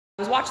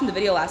I was watching the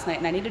video last night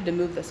and I needed to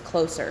move this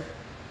closer.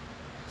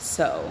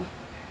 So.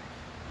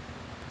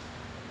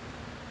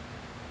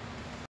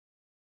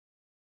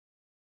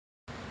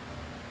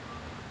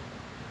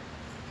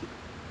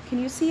 Can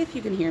you see if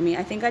you can hear me?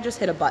 I think I just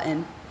hit a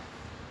button.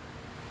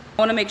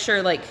 I want to make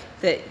sure like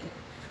that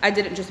I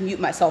didn't just mute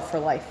myself for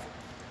life.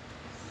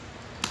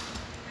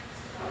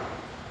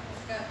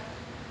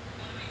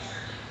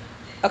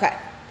 Okay.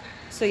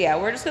 So yeah,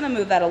 we're just gonna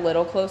move that a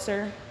little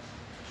closer.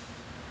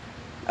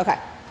 Okay.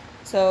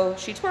 So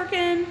she's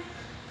twerking.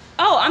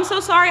 Oh, I'm so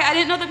sorry. I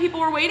didn't know that people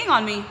were waiting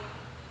on me.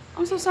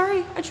 I'm so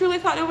sorry. I truly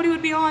thought nobody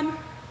would be on.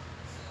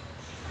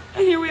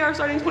 And here we are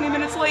starting 20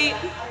 minutes late.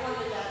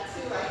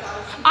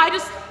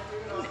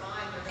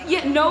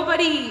 Yeah,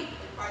 nobody,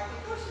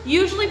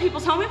 usually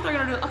people tell me if they're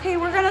gonna do, okay,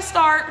 we're gonna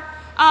start.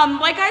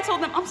 Like I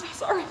told them, I'm so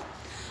sorry.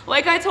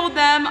 Like I told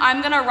them,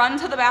 I'm gonna run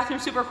to the bathroom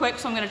super quick,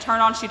 so I'm gonna turn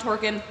on She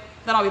Twerkin',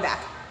 then I'll be back.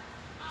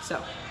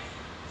 So.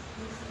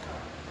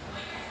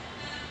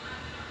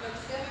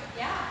 Looks good?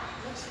 Yeah,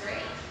 looks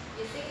great.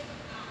 You think?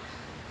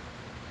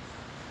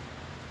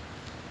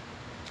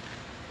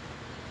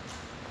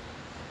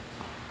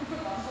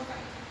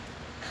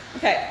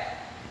 Okay.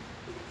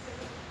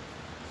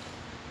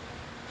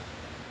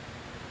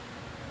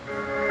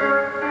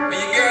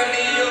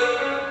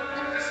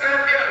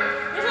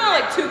 There's only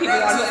like 2 people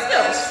on, but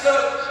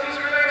still.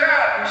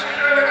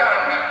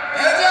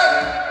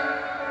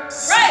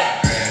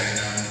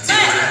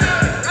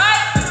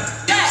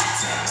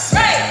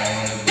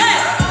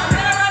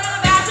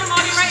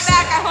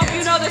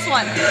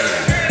 One.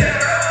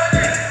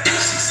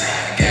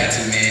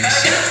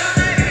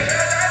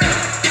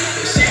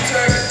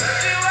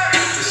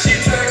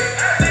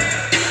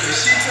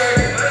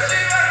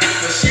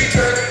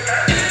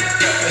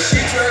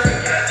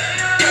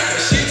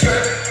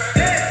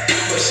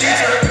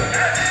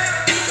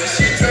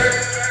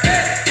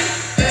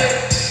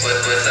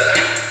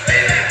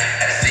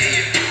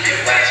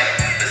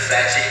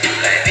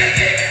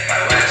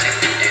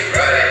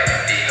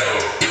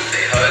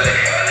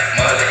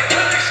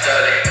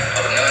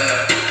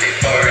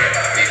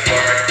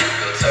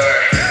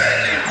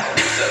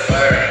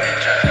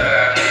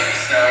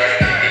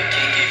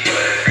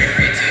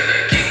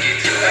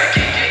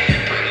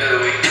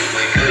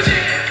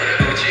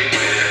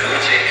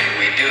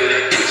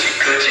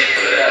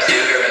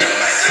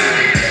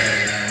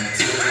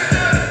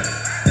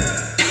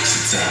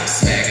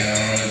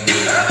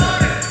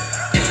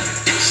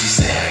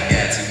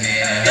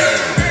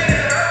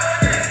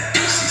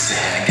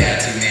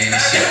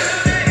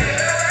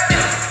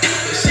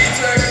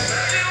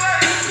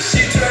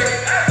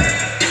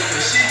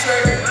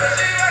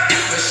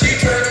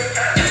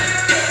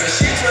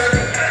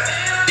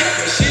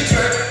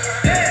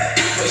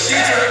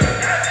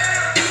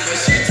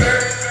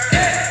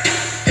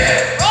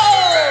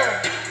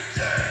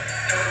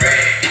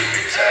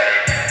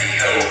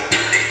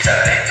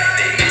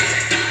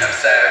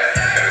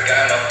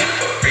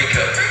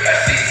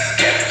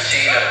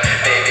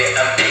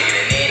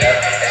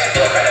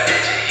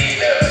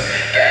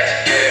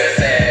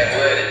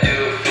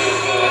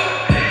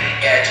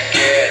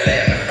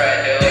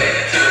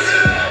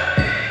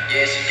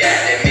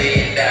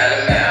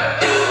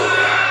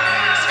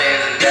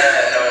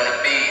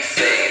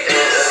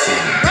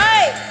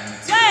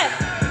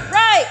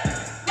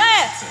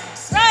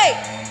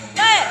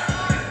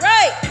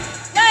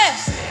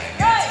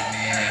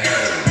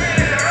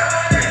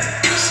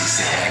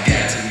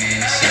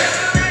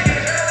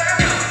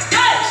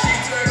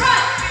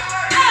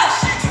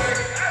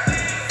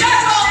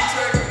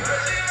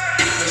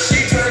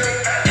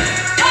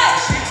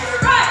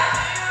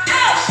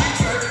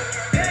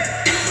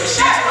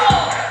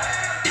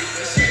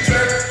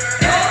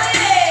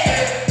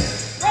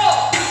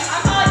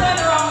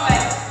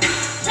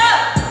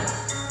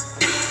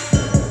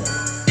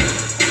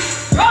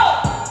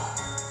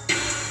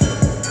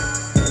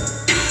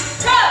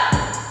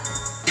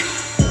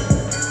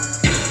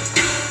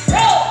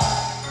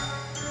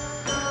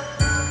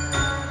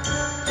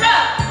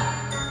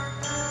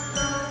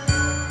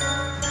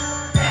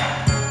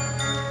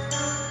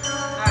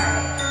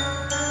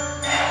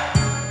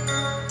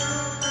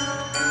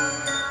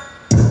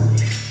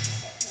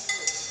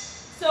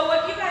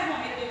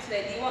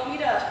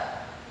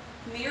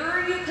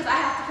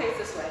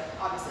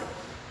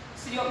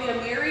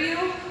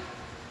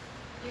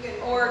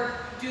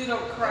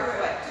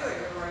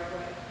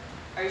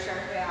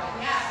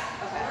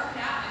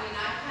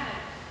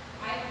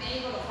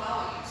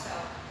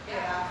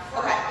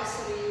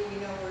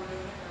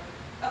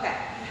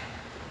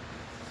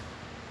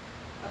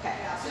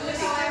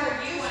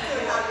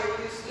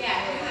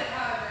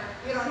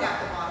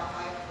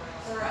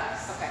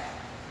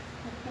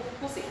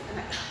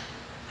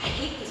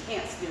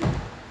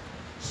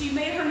 She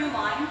made her new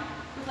line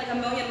with like a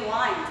million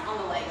lines on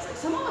the legs. Like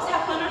some of us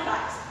have thunder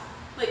thighs.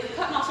 Like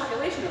cutting off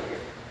circulation over here.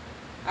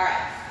 All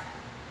right,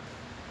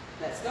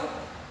 let's go.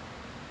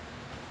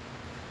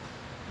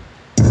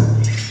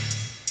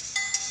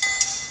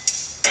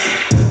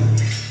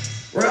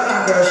 We're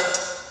on first.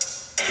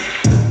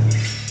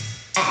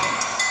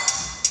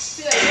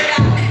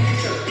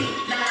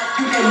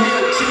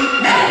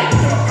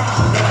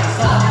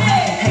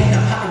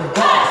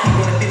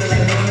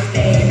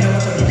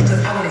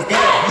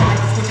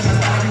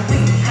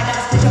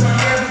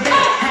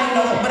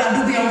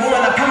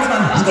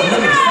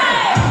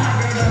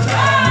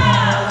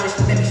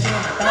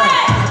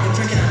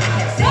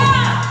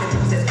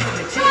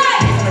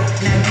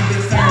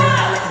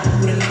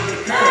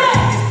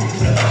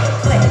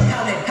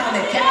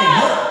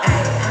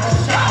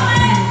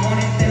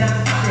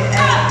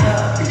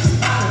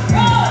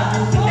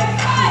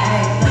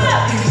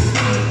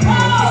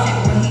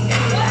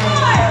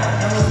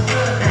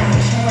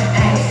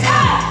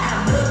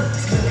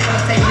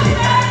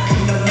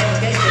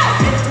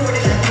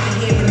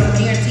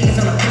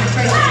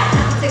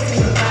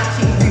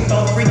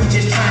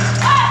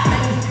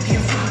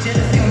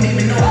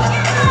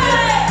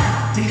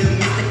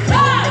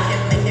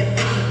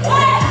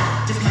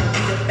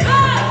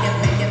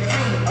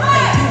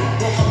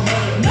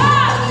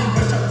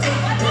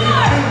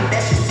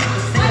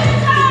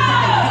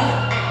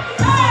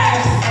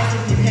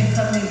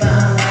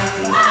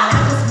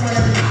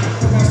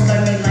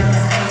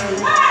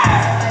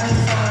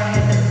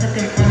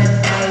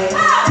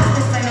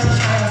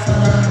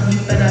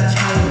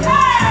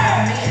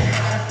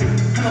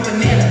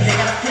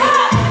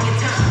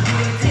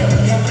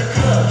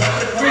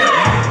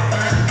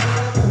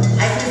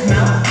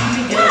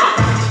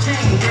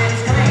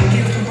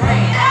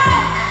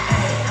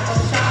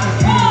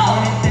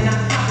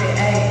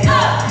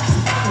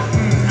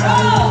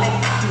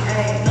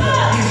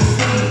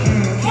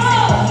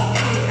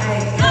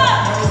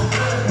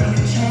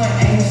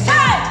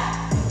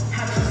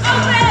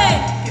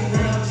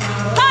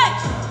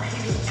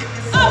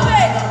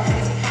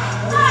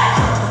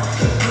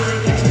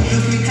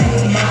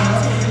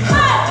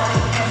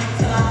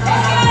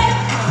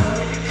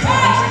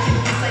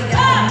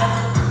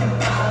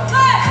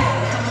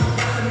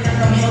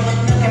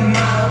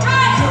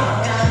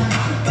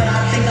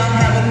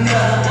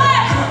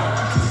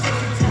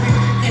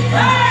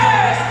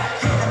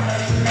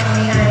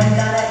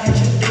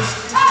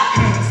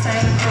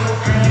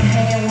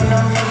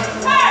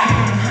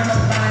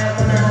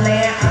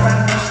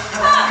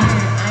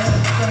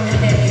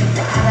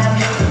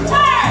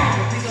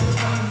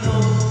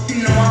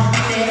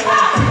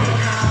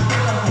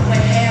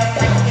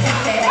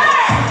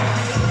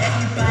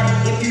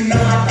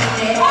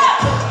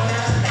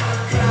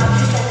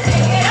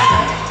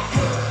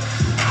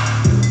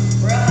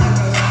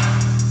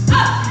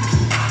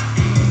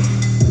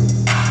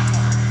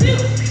 So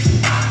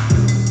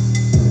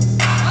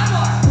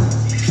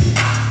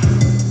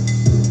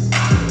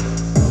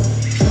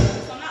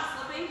I'm not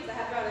slipping because I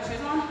have to wear other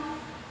shoes on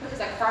because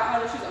I forgot my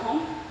other shoes at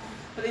home.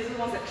 But these are the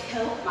ones that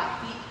kill my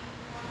feet.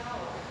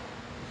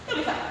 It'll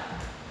be fine.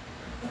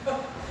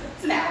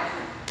 It's an hour.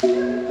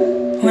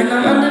 When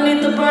I'm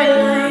underneath the bright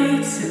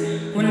lights,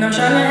 when I'm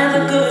trying to have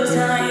a good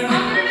time,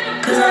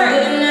 cause I'm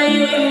good now,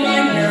 you ain't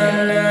like nah,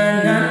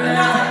 nah, nah,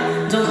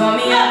 nah. Don't call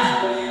me up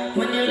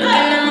when you're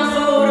looking at my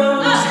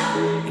photos,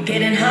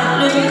 getting hot,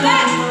 losing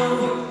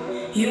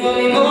control. You want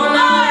me more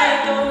now,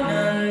 I go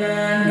nah,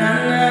 nah, nah,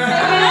 nah.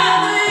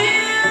 Over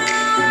you,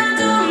 I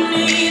don't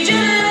need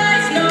your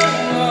lies no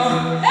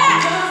more.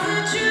 Cause the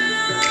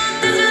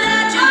truth is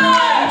that you know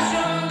I'm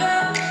stronger.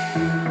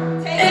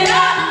 And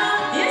I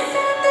know you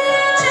said that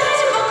I'd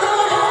change my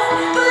cold heart,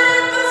 but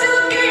if I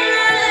still get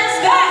let's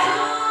go.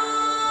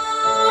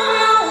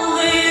 I'm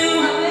over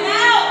you.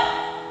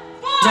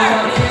 Don't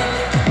call me up,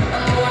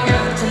 I'm going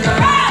out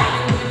tonight.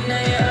 Feeling good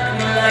now you're out of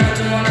my life.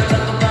 Don't wanna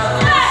talk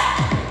about us.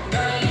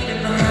 Gotta leave it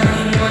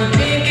behind. One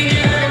drink and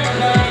you're out of my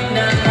mind.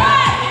 That's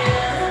right.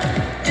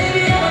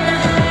 Baby, I'm on the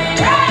high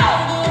now.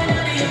 I'm going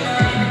out of your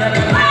mind. But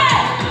I'm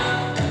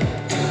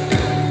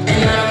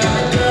and I don't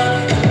wanna talk.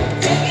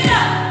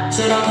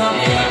 So don't call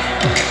me up,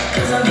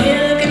 cause I'm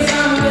here looking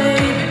fine,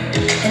 babe.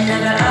 And I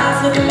got eyes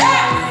looking my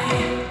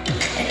way.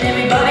 And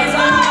everybody's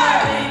on my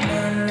way.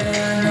 Nah,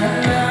 nah,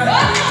 nah,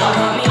 nah. Don't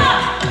call me up.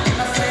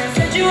 My friends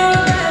said you were a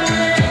bad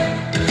man.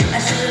 I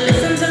should've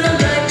listened to the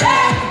black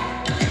man.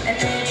 And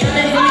then you're trying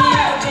to hit me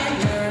up again.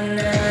 Nah,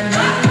 nah,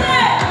 nah,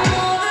 nah. I'm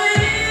over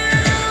you.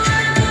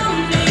 I don't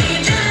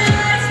need your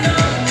lies no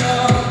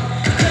more.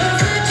 Cause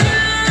the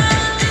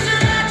truth is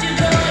that you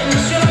got me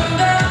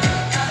stronger.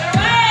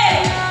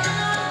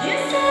 You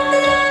said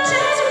that I'd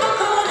change my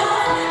cold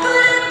heart, but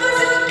if I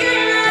still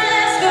get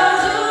let's go.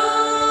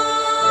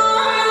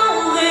 I'm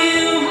over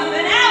you.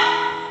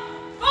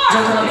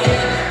 Don't call me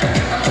up,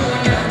 I'm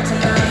going out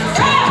tonight.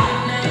 Feeling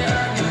good now you're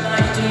out of my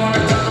life. Don't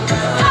wanna talk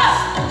about us.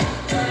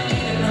 Gotta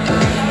leave it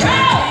behind.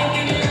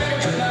 Thinking you're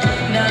out of my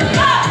mind. Now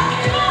you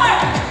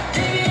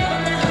baby, I'm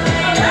on the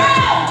high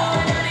now. I'm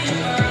going out of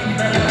your mind.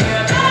 But I'm here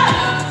at the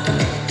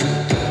and I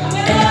don't wanna talk.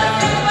 So don't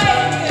call me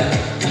up.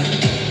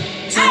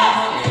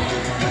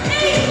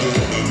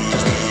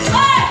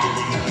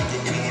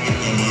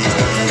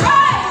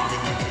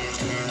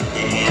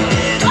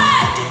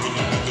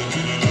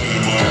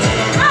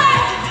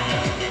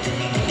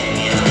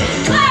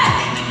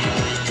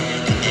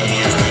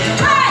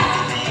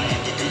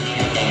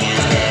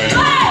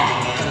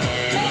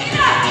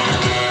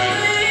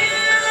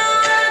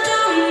 I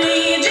don't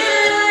need your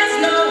lies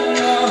no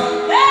more.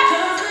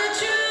 Cause the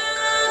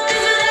truth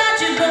is that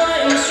you boy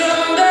I'm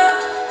stronger.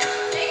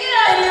 And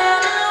I know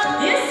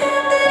you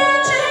said that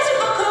I'd change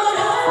my cold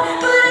heart,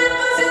 but if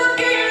I still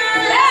get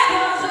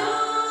let's go.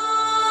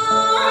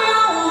 I'm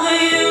over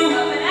you.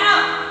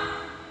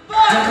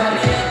 Don't call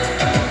me up,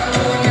 I'm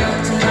going out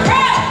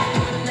tonight.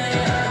 Feeling good now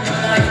you're out of my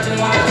life. Don't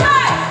wanna talk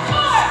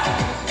about us.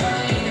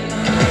 Gotta leave it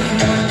behind.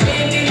 One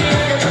drink and you're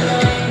out of my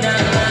mind. Now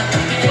I'm not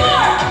thinking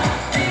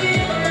baby,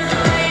 I'm on the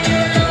high and you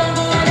know I'm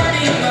going out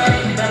of your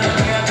mind. But I'm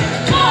here at the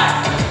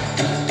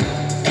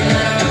and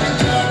I don't wanna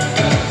talk.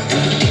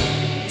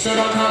 So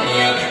don't call me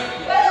up.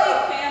 You guys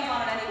leave fans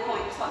on at any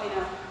point, just let me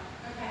know.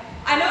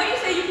 I know you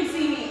say you can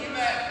see me,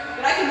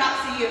 but I cannot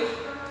see you.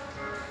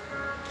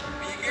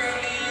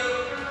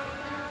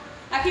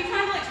 I keep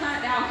trying to like turn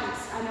it down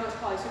because I know it's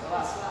probably super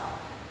loud.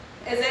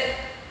 Is it?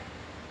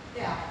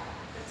 Yeah.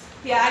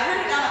 Yeah, I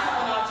turned it down a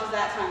couple notches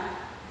that time.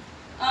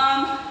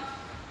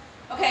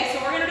 Okay,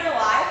 so we're gonna do a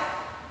live.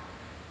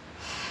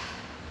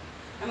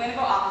 I'm gonna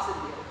go opposite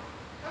of you.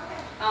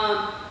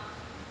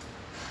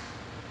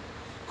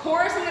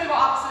 Chorus, I'm gonna go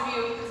opposite of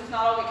you because if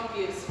not, I'll get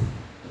confused.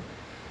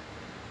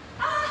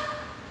 I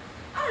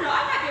don't know,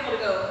 I might be able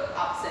to go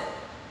opposite.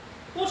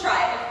 We'll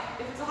try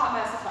it. If it's a hot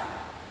mess, it's fine.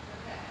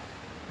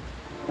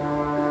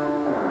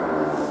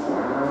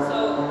 So,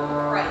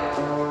 right.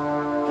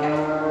 Okay.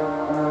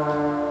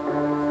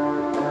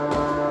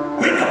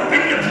 Wake up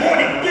in the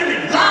morning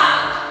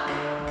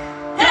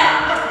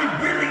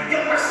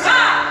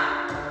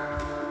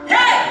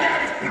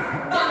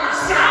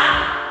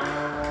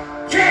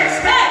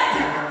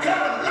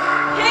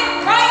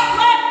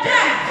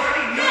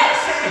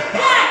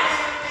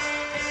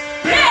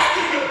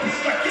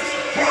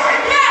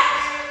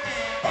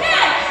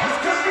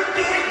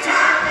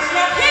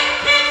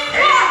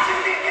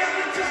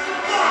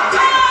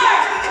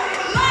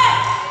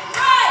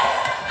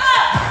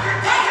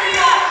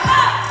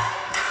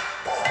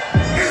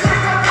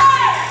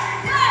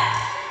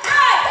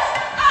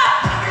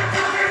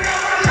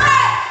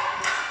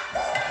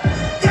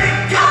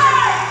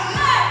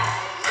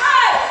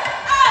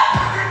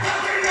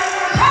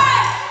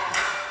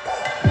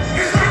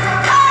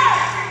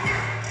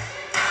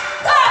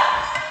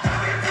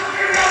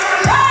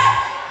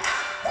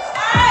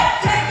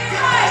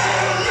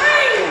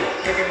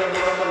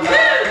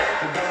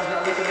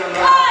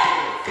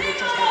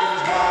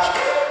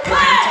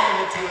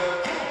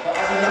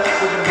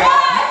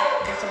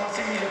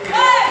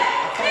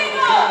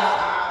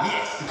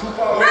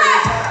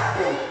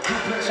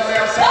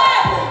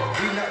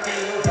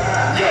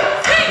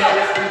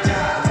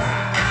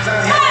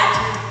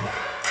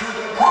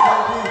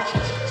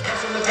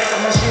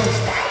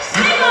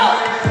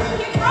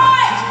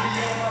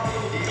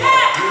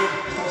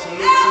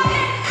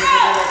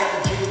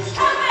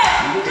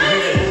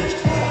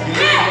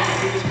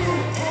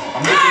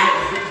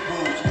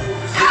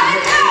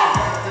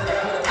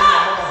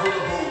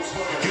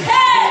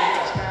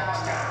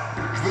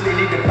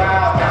really need to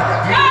bow down.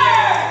 That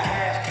big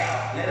cash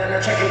cow. Let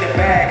her check the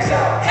bags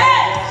out.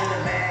 Hands in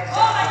the mags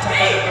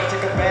out.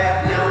 Take a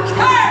bath now. Really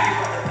think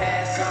about the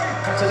pass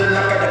out. Come to the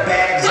knock at the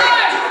bags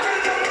out.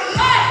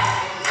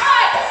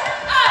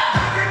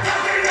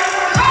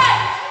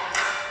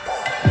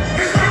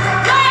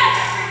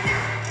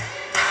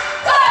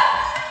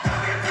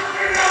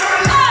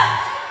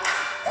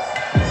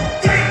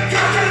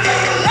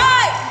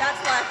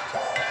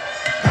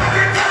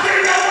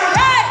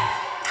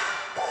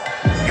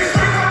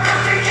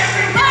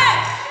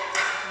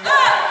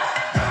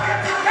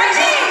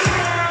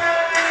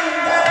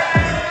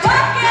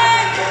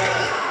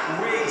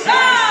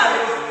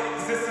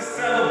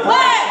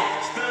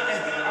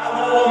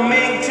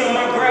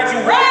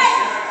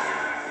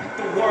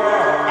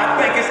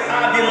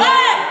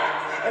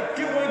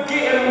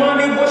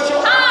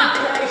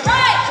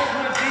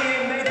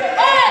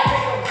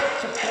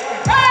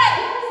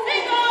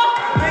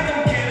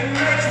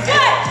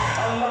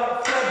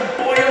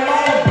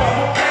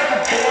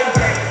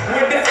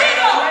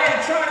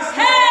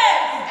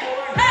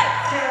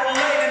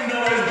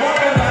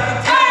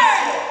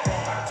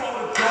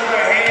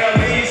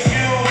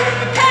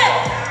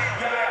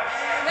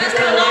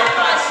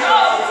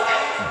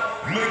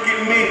 Look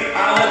at me, I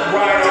look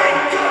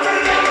right on.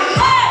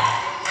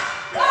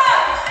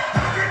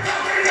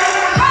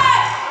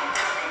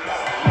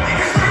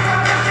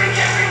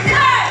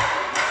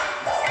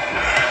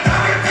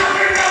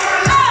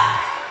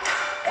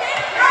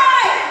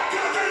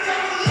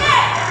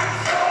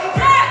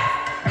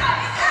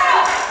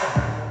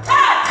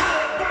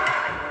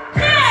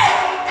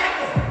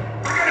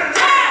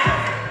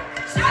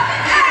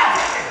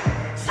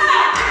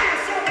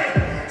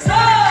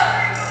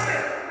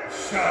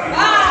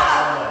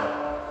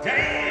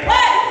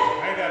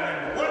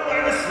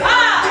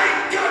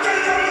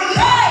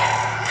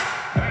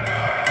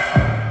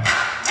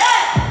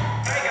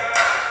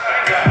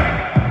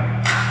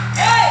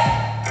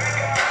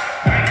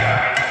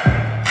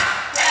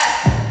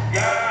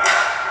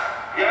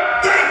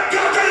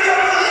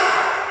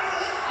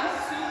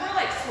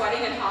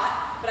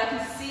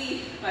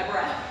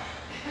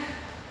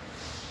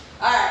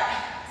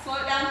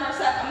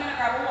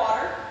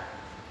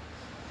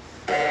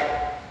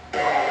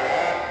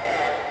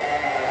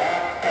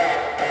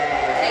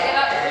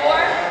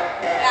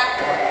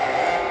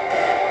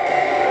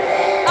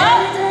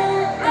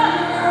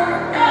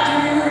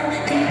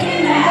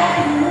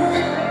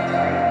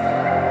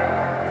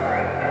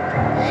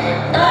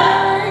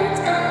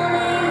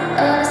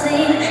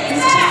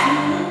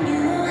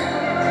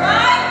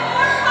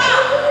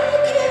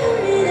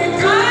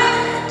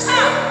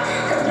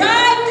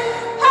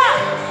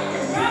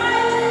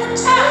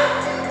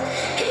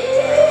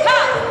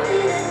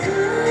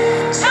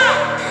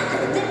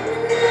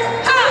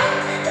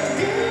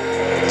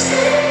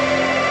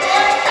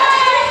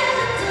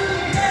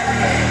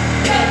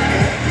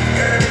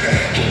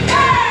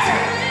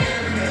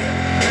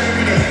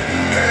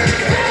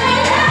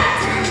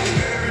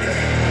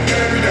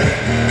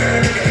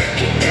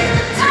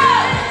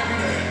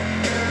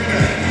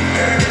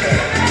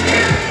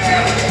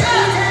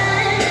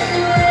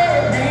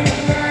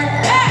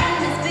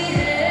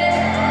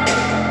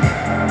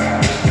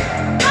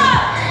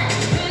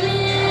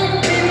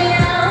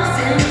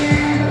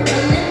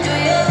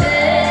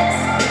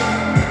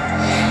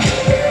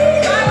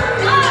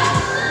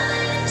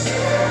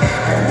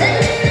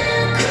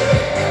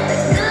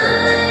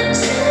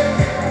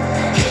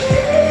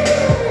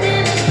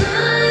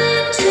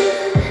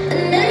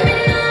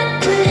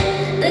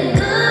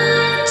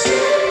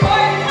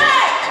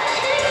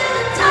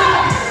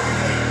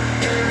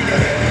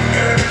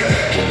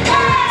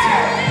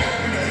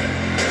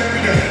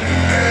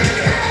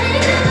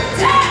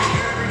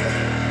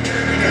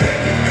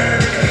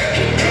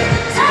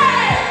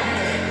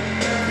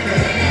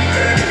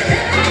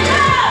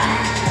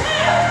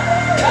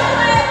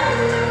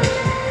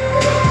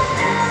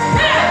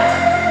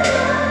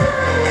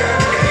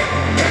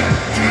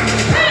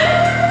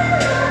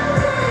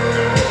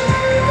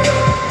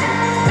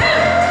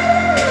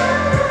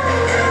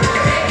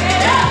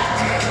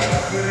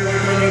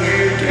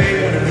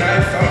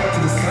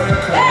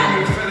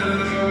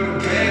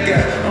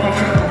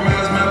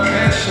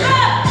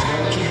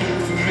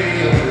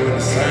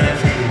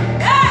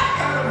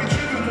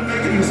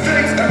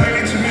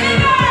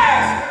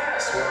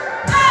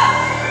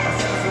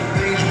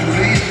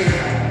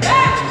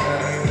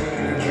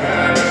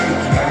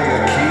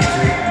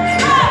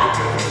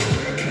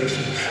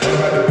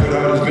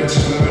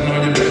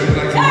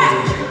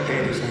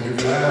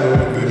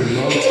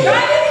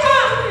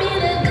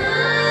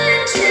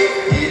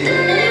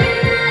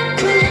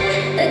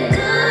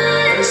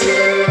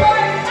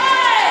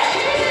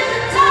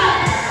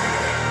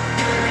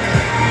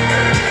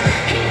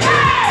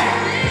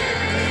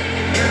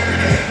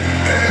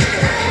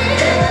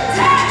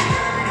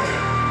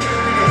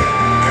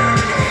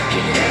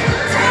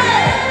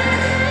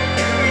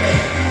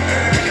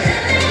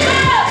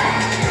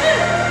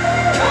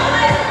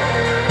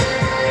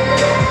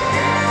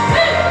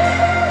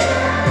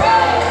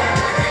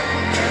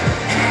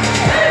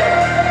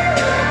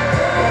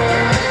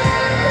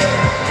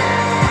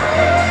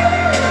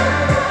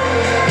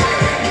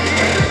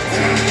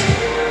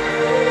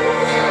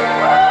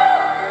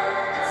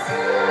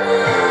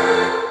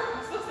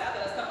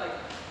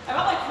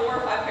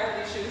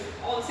 shoes,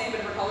 all the same but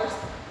different colors.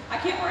 I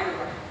can't wear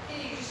anywhere. Can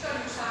you just go to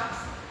your socks?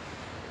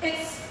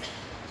 It's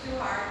Too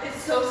hard.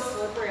 it's so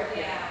slippery up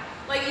here. Yeah.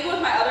 Like even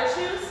with my other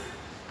shoes,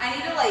 I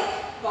need to like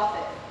buff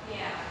it.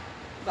 Yeah.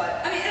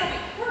 But I mean,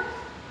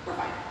 we're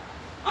fine.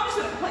 I'm just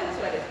gonna complain. That's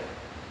what I do.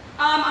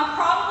 I'm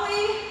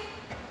probably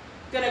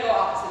gonna go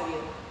opposite of you.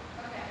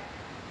 Okay.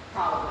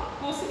 Probably.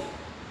 We'll see.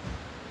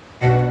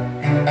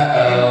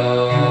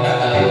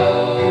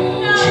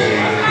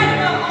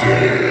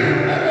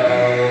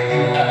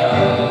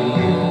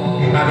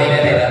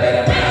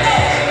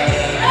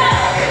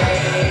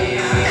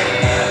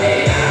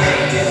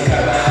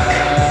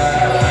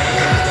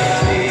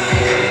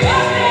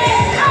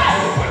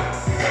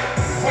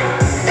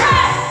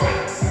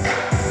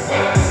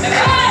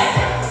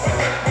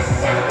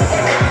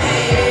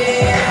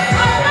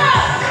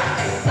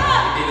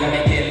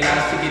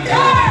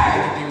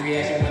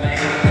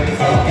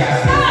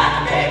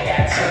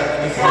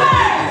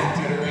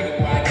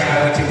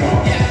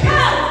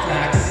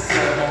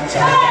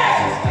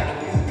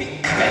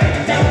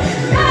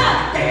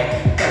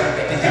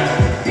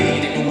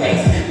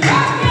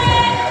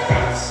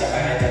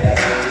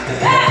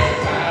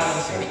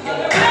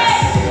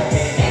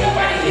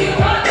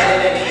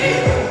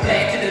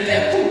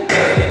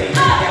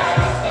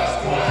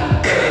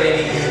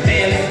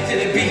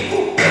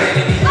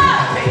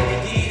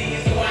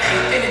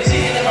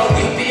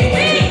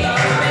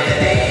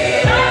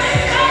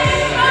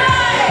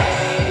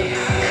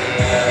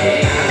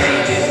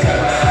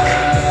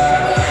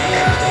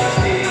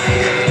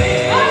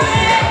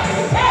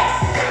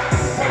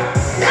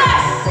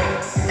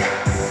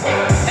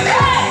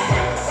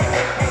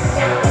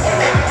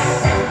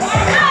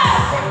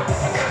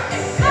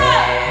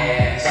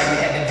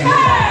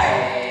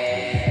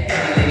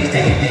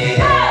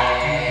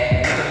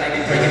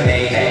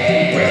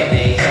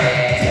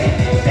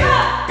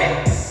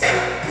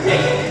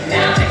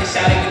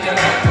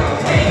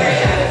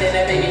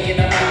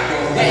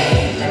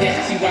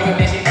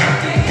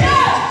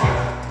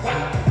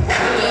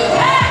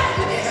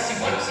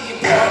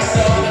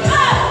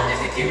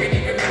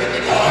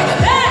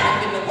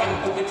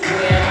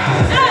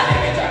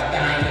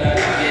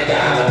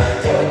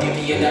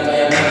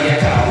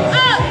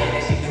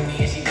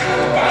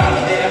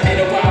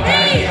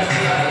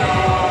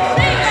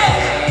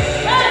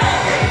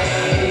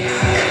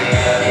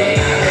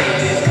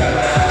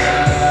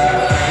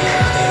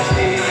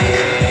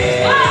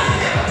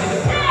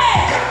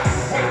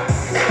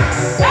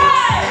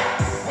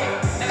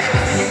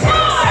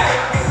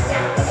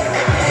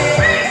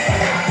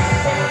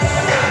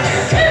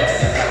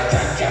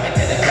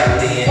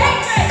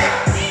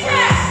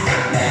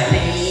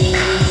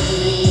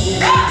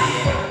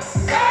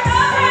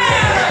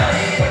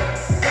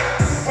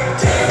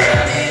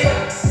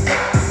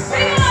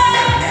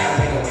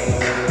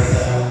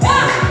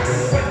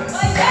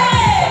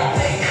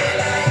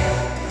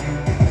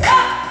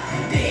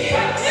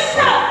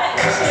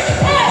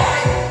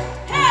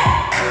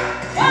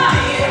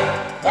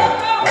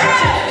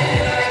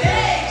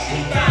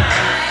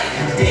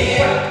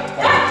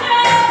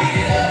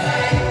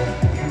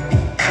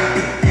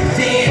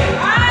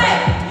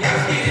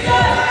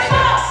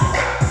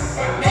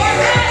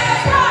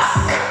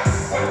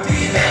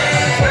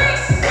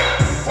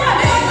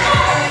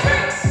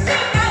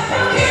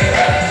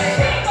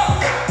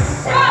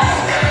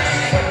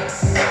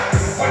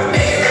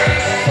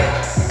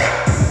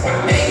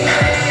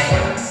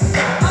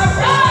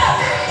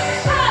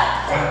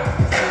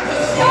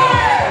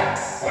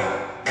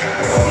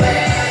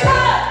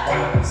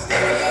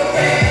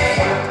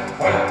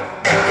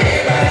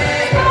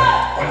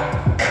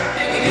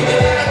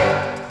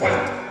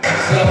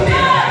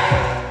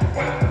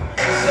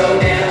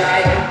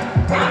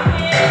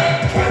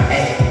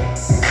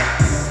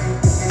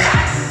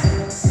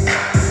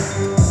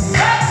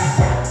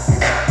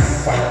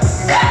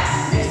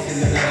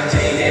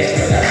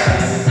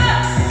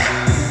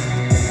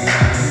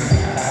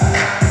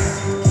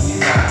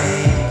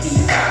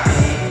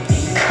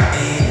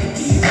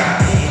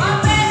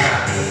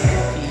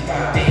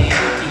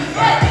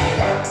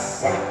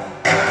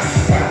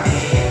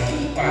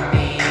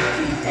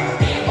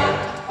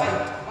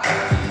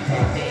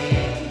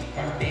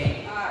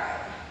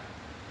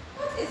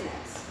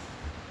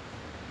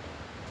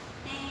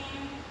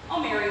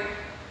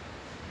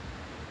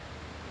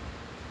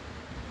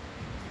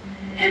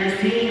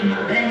 Hennessy on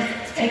my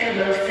best. Take a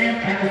little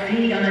sip,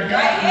 privacy on the dark.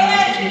 Right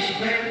hand. Dish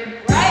work.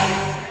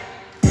 Right.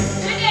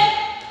 Chicken.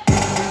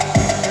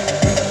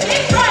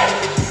 Deep right.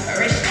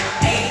 Rich,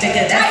 hey,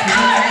 nigga, that's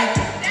my type.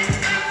 That's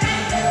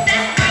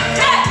my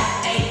type.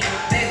 Hey,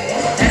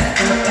 nigga, that's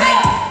my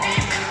type.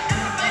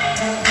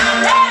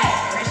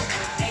 Rich,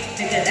 hey,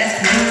 nigga, that's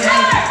my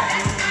type.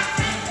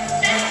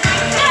 That's my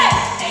type.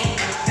 Hey,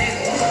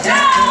 nigga,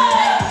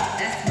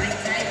 that's my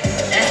type.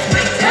 That's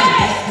my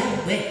type.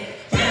 Move it.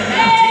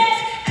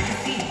 I can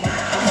see why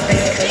I'm a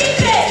basic.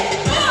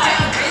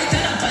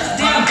 Bust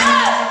down,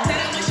 bust down.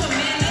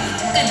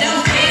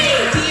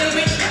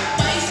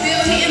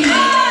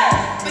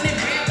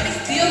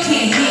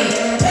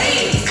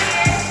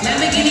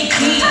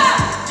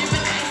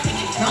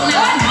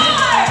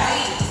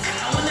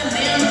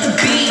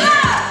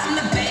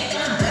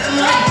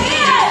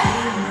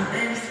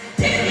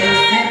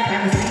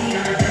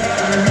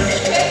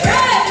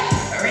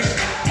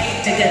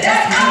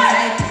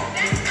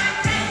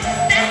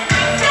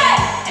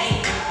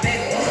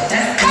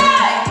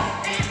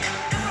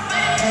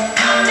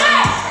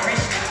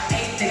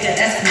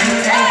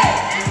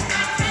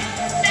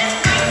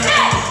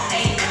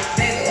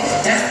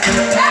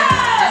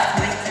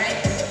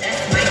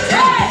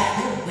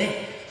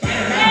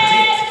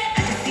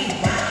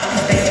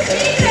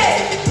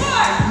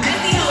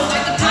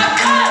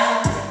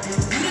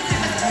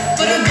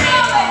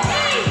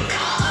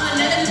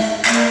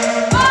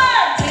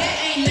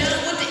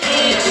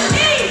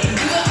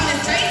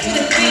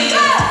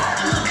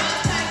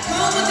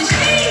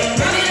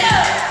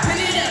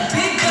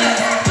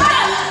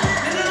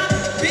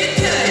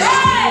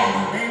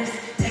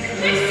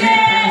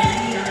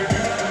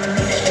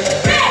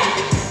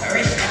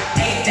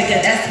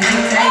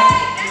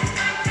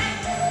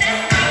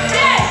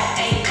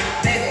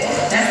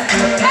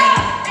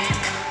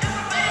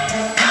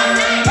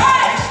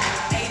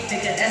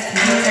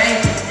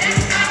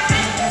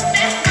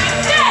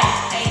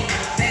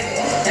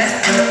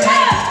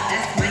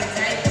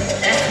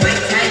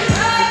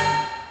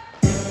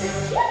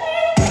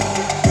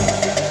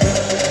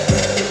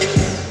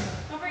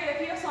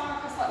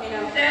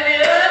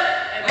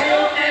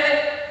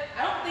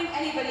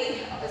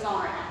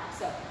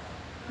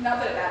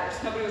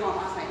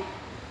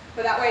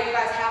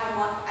 guys have a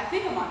month, I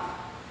think a month,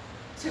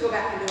 to go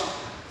back and do them.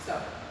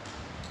 So,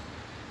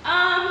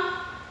 I'm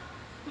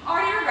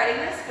already regretting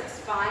this, but it's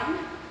fine.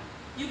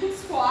 You can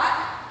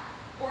squat,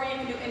 or you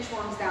can do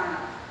inchworms down and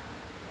up.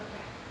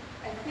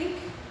 Okay. I think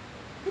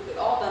we've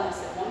all done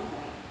this at one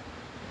point.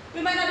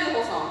 We might not do the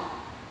whole song.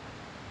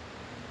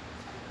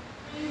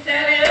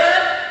 Set it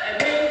up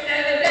and we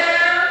set it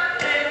down.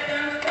 Let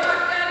them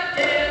spark out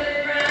the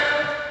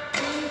ground.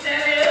 We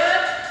set it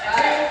up and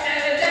we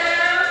set it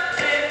down.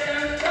 Let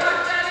them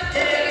spark out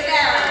the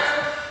ground.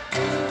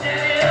 We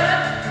set it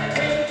up and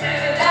we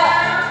set it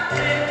down.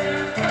 Let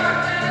them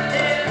spark out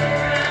the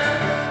ground.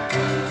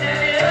 We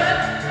set it up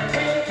and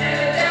we set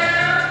it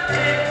down.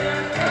 Let them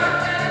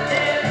spark out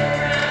the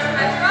ground.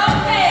 I throw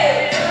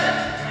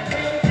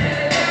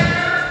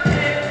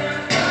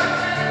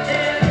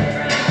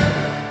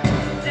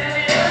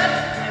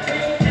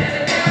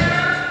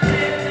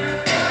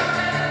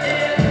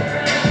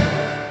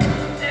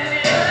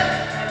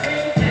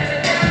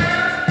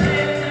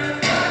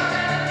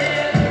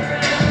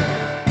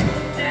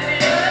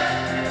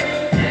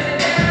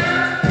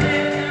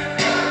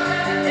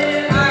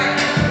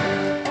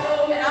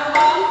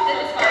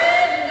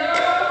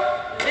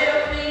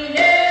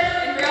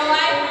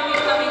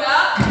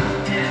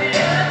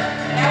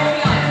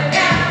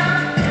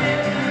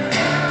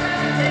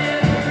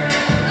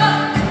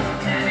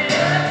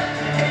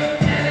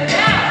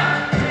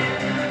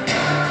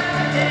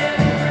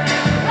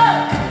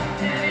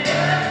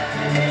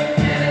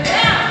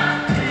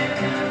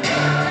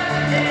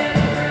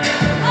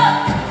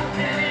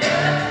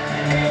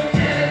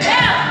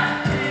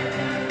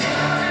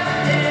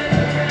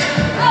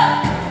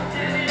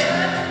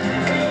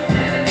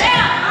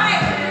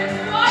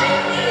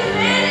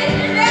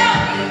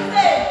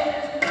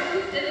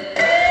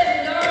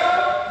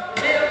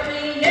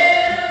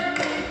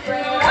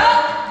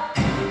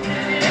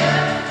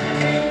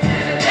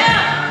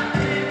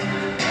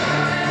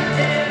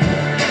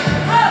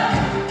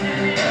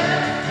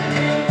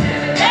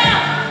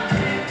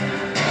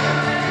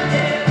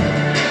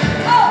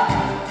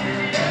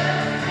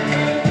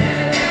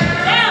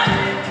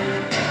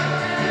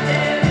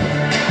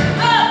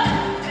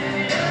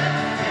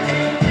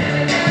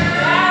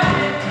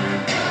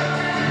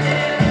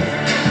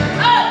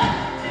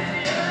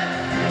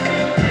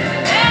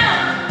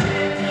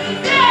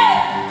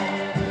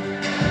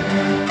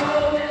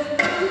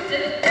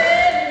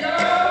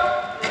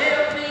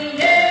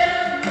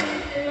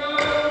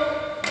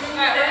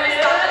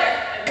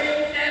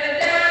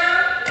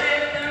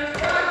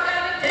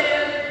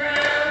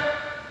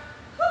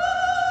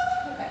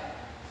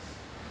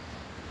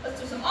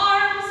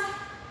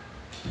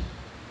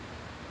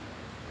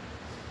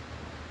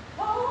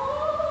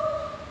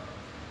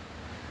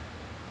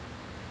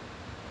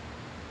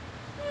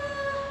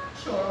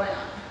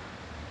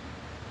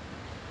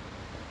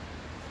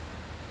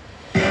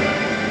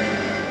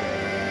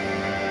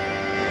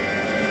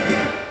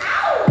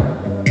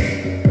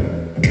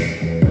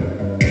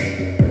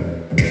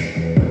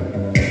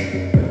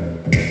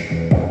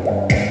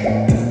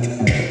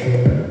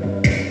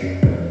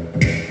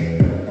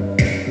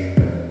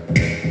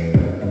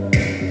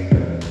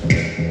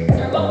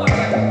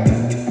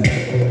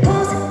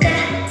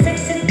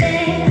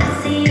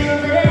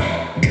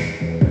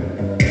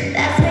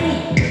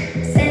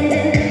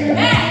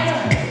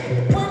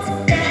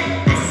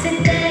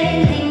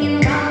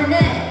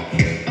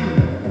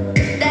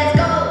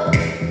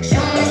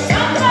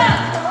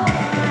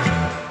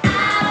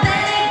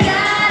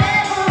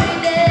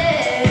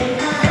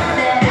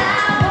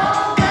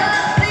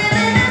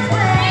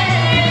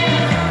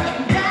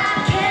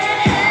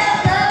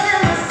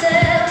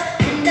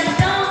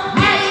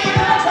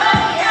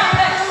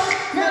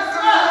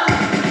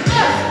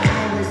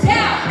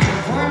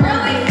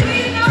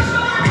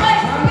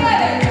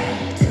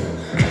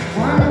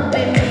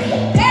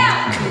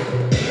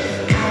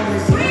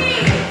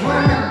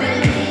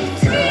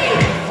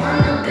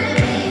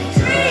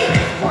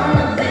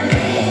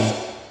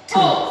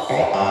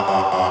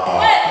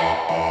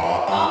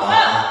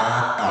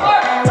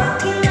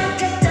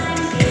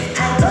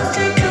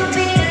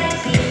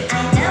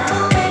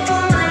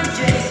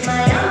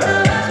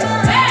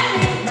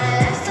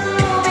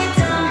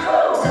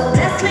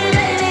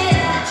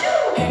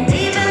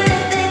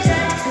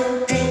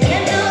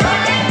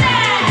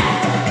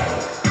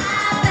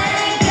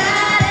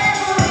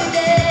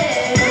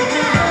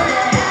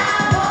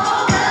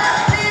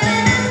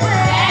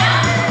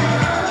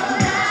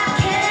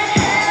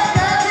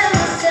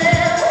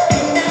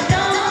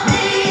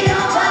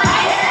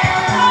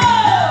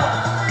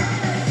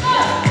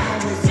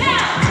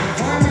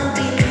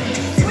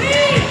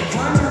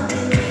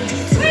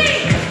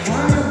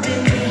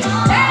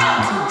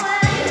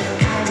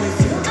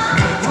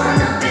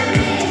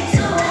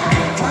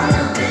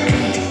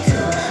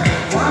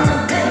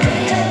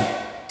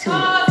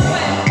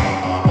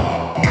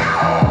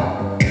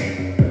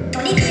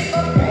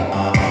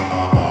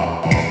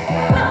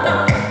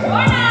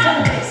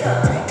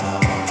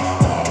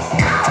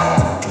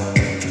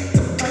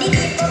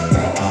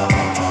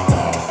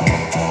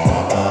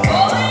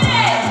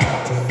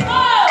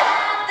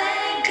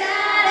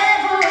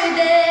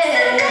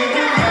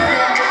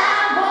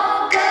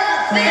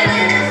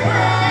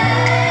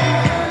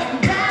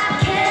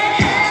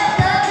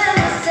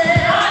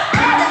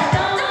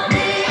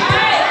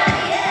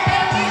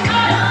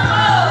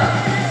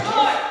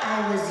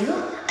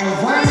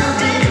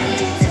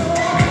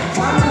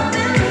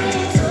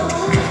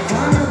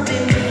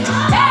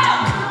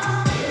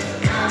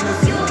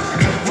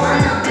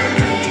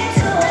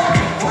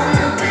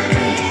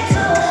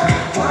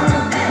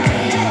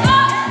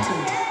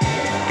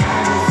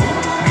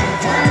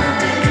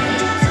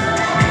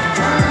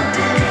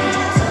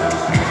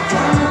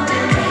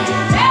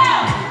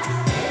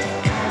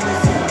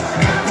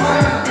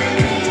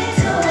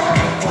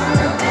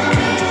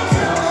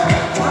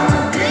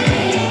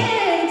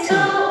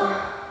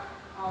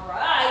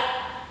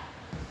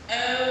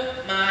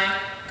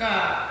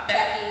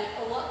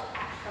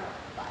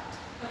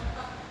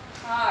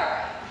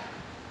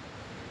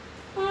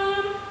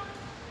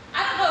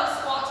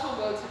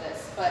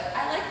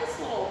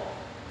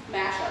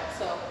mashup,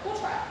 so we'll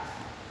try.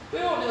 We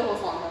won't do the whole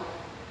song though.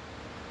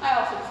 I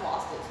also just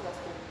lost it, so that's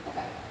cool.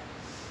 Okay.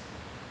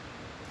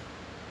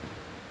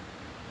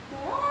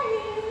 Where are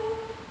you?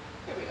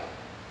 Here we go.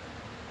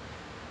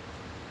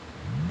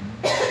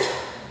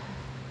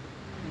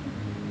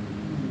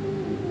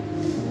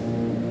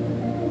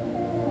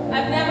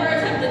 I've never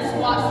attempted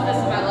squats to this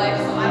in my life,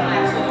 so I don't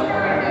actually know what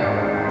we're gonna do.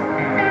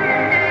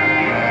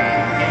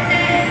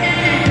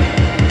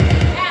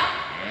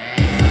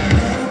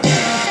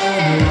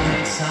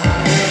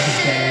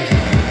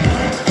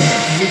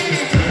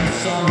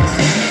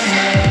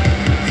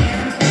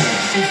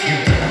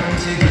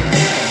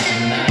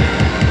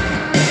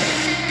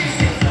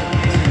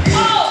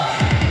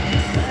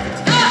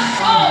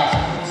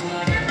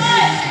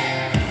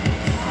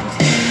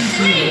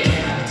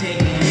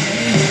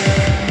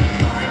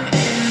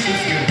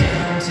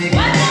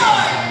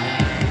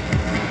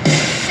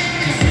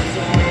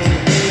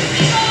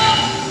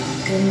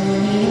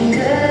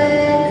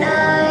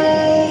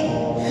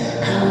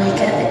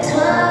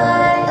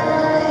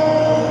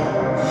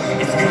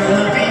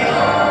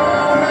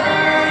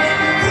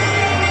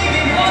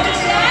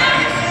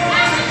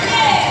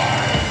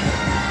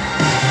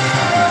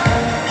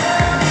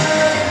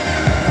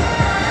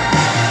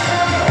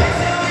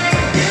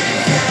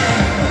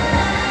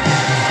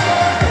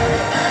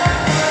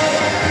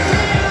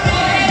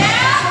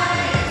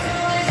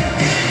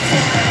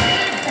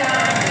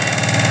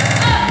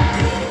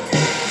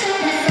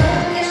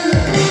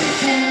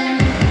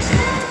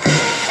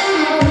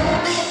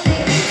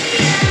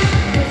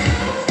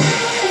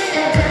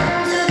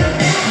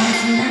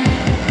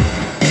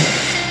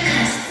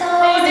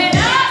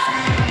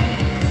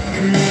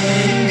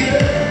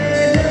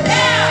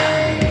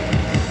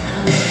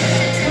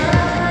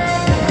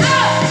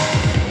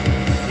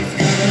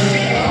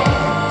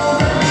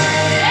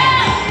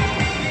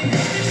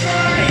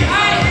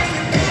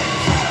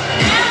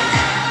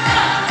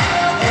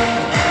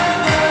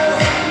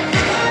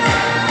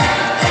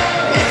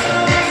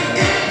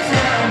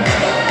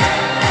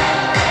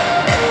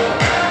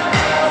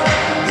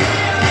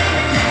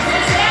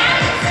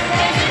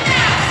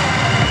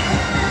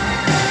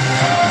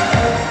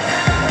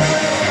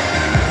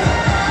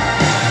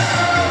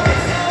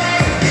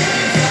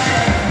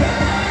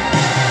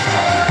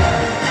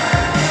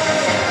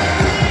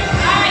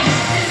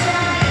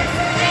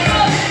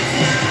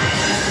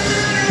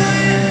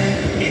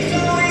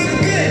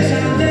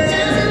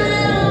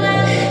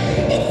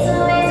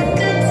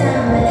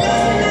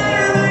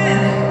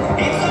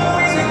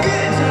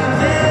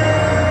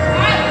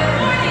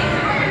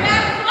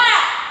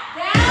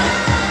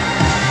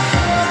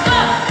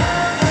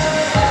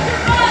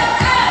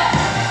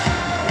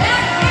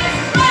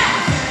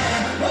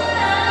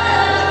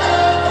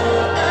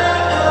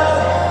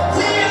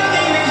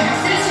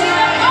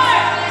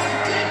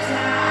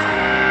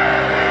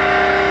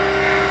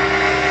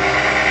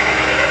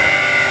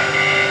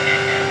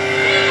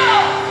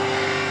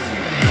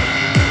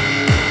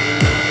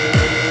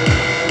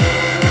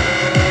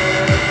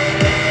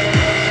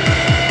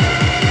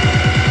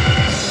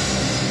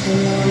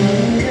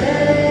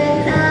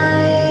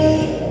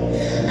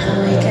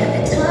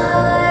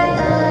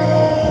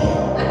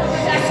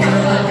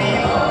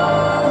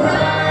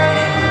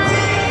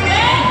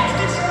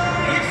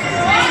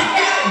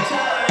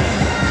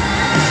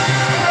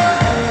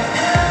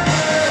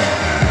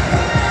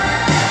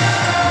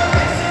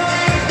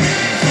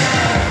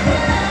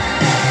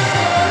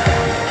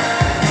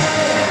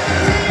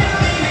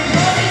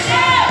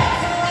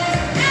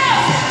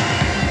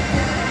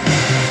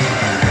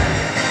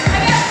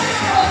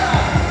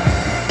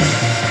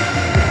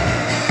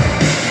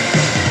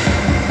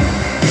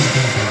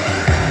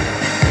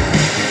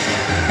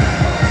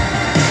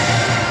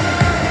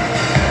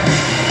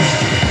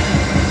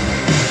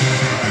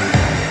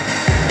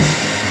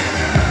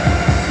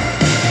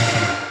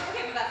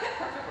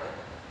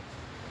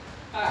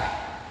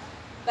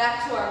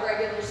 Back to our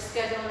regular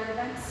scheduled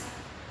events.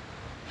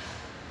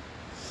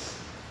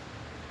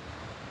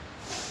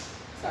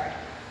 Sorry.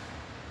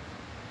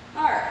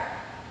 All right.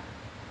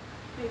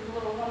 Maybe a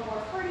little one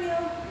more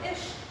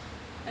cardio-ish,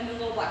 and then a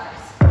little black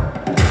rice.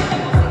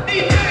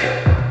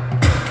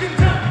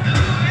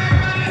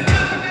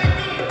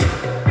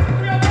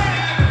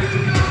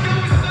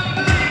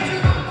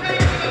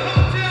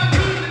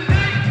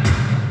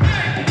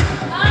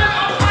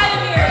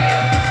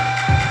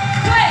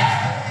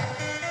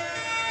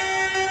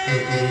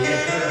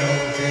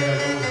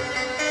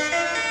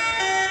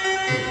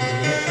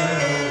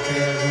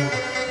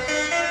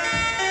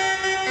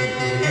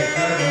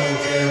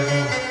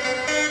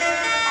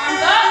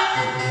 Arms up,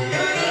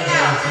 booty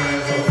out,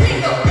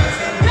 single.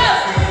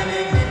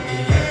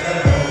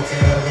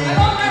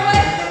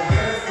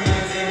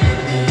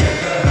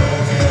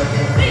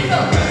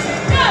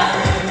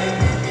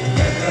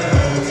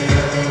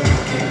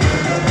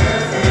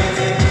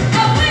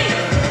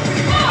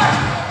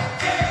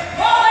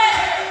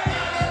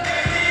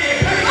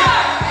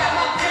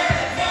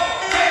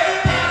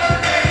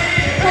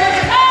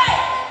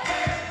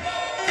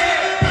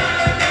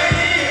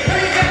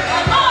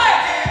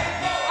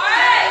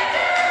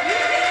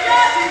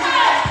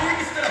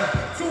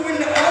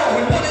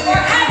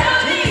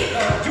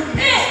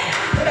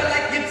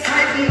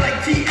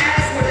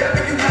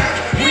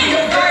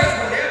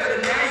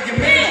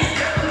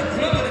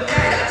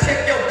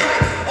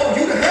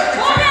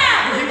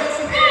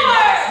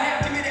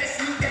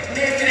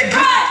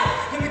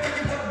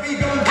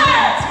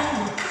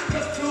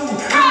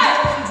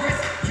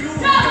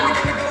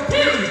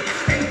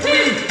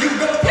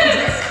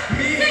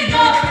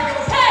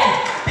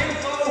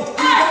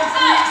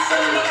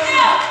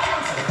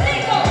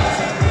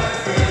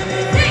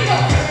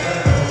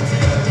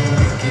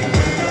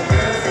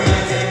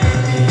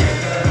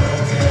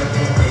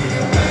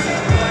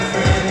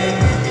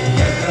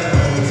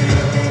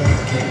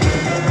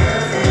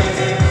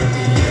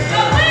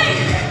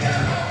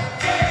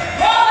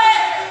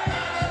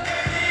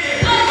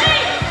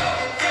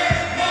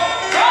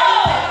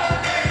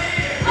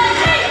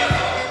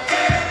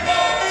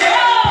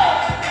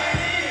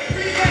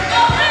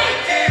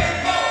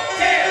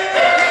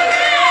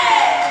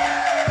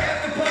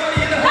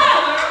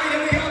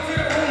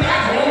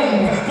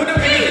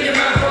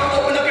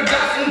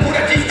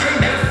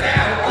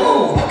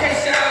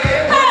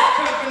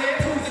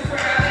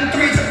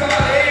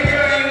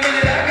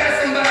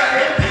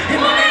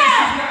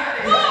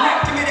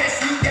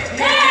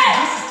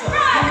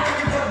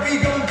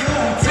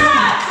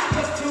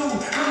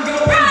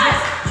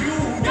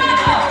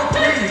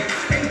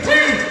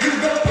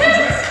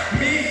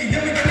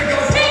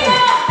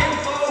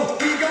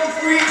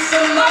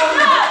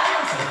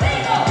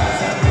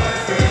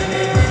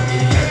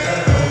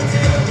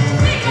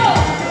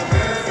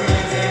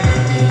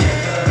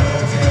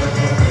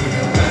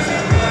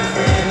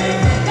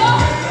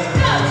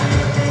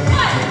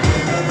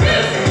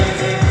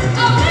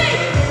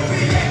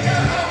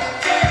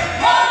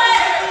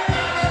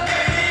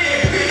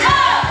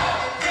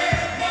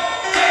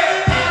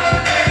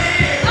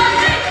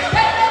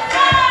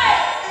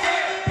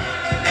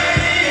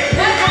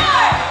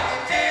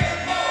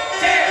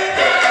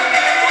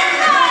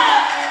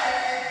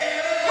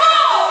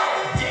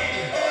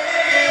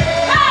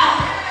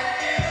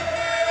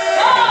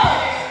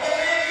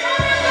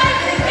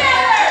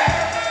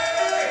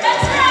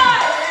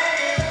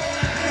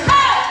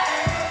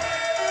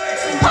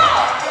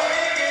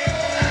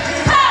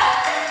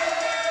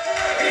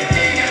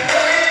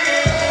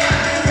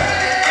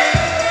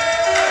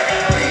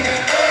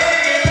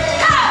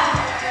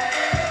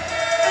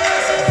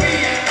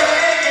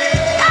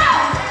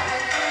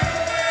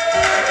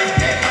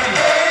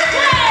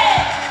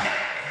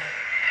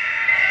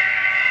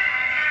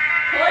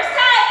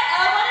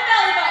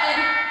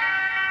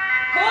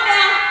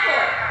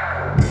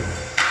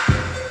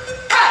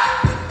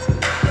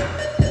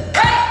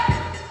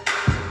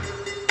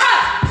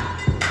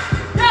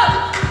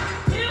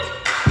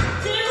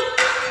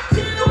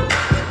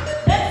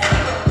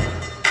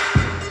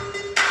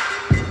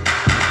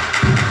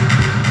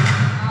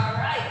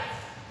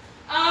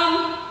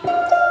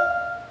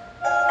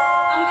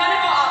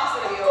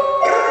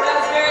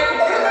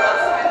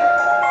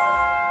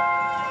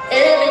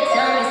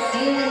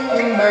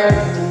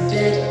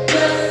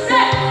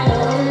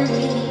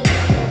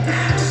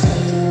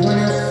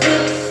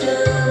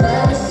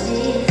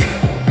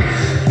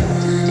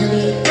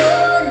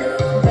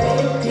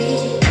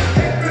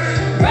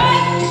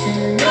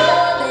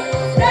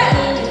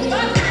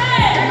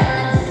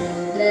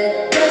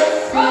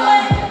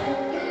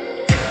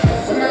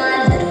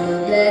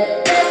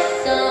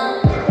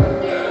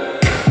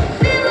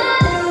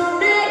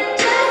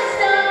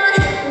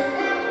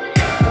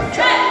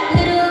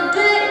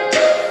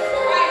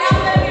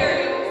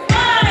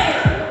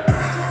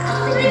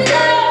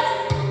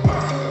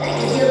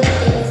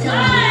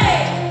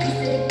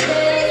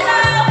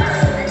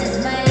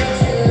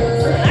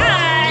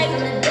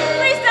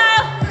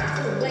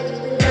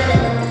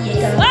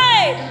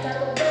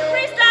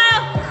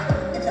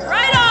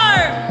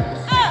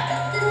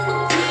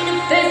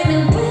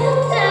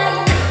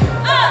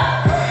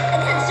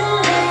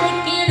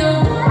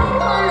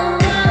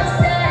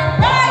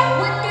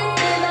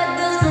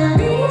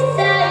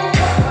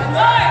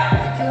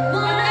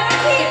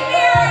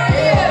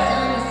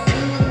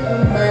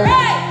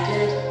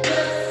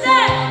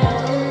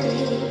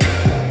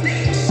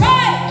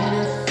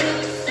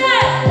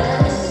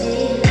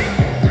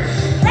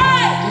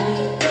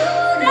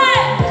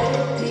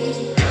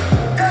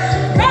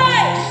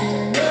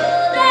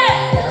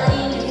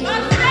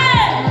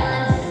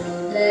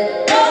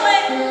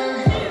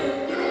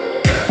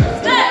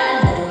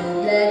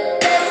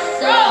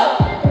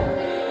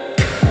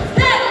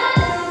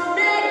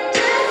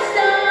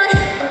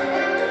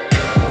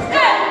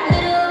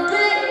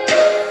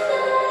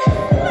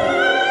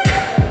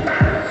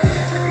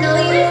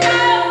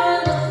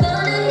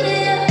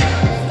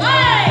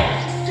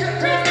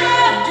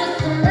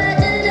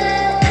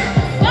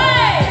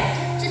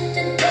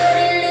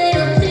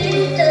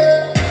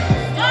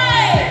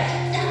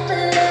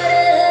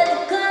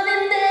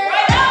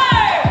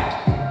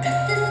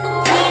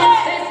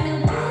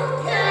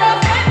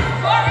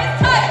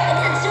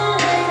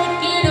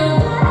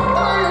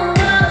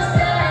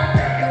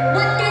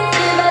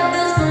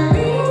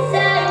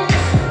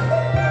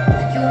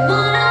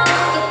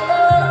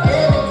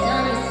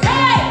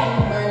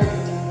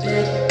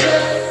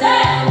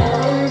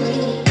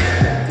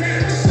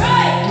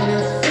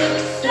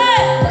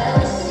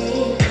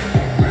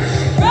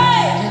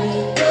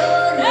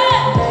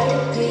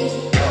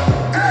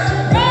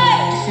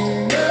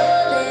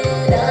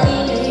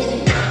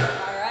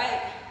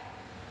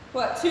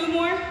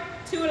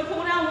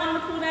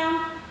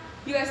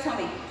 guys tell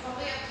me.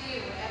 Totally up to you,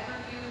 whatever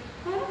you.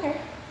 I don't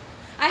care.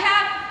 I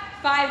have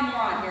 5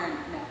 more on here.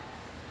 No.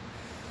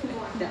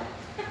 No.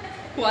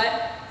 What?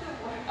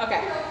 Okay.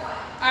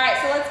 All right,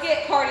 so let's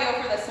get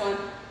cardio for this one.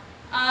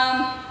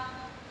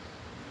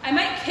 I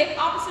might kick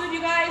opposite of you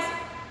guys,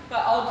 but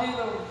I'll do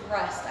the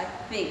rest, I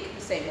think,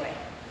 the same way.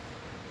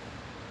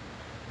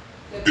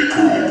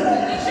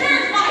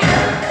 Cheers, Mike!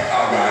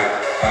 Alright,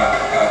 yeah.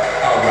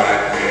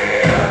 Alright,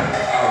 yeah.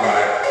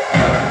 Alright,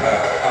 yeah.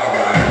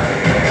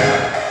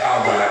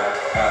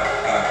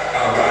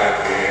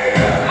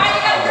 Alright,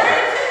 you got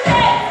 32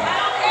 kicks. I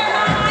don't care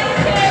how high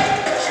you kick.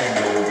 She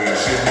moving,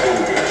 she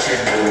moving, she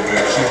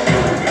moving, she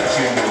moving,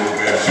 she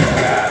moving, she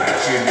got it.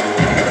 She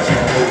moving, she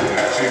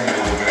moving, she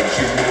moving,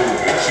 she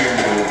moving, she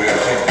moving,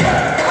 she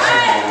got it. She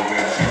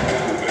moving, she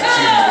moving,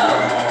 she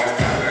moving. Always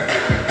time to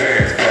hit the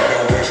dance floor.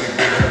 The way she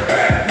brings her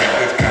back, no,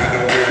 it's kinda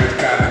weird, it's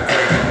kinda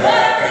crazy. But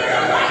I think I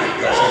like it,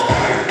 'cause she's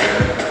tighter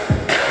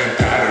and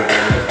tighter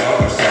than the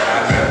others. So I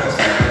never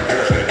see the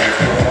girl that gets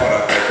so hard.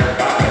 I think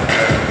about it,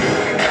 better do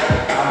it.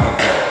 I'ma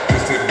go,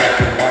 just sit back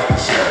and watch the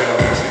show. The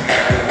way she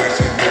act, the way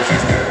she moves,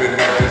 she's stepping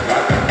up just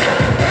like a pro.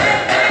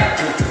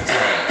 Choo-choo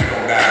train, you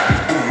don't die,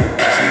 just do your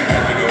thing. She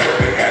acting up,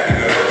 they acting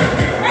up,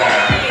 you don't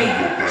die.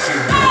 She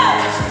moving,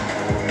 she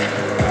moving,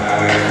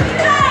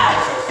 right.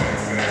 So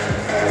sexy,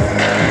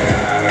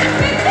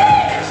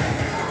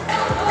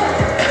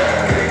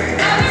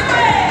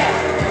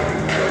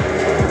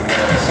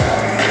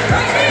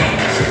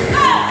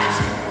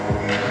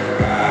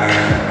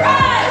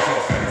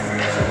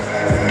 so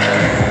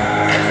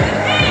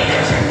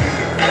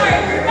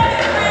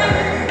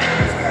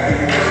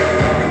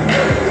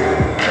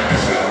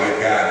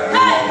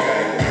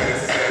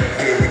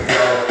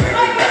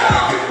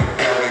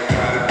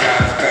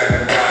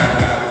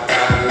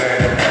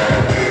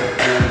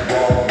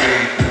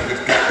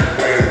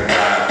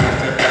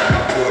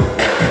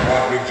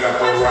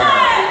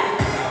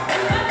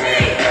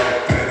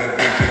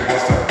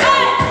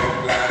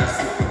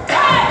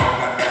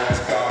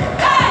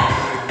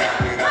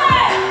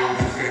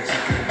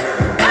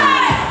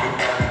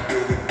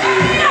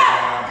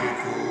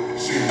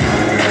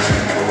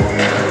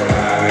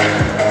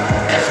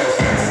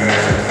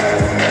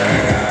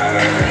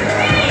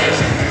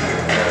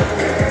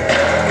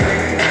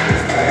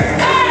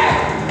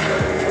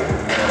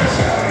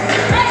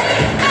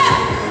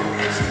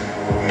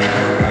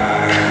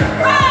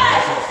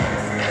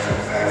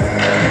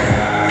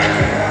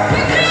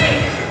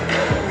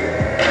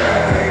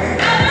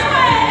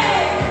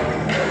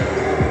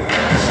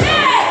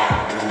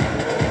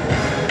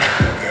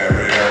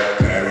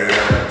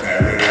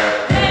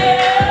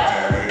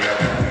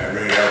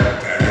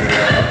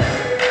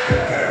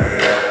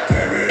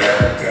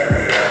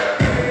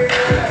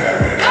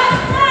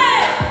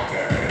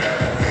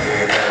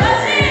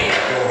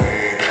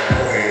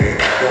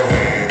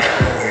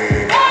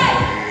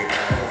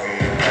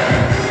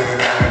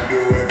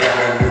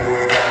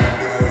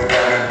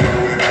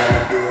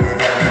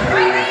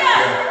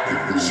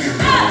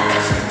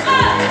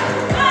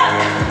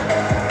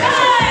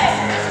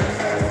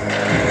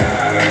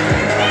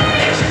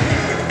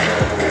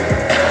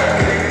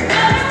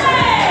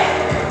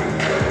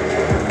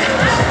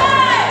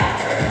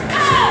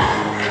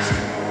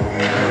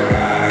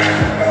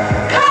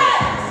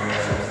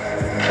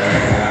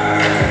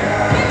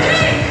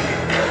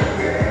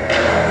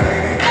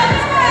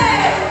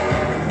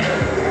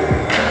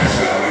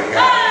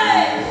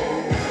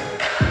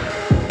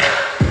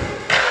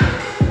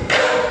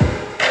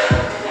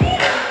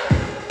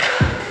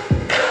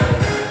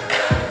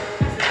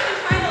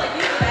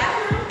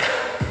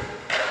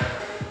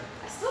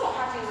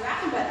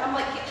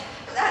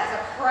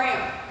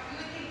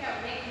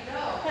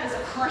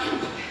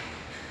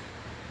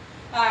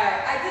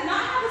Alright, I did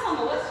not have this on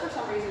the list for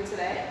some reason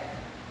today,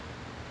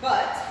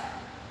 but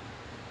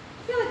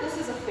I feel like this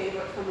is a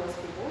favorite for most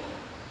people.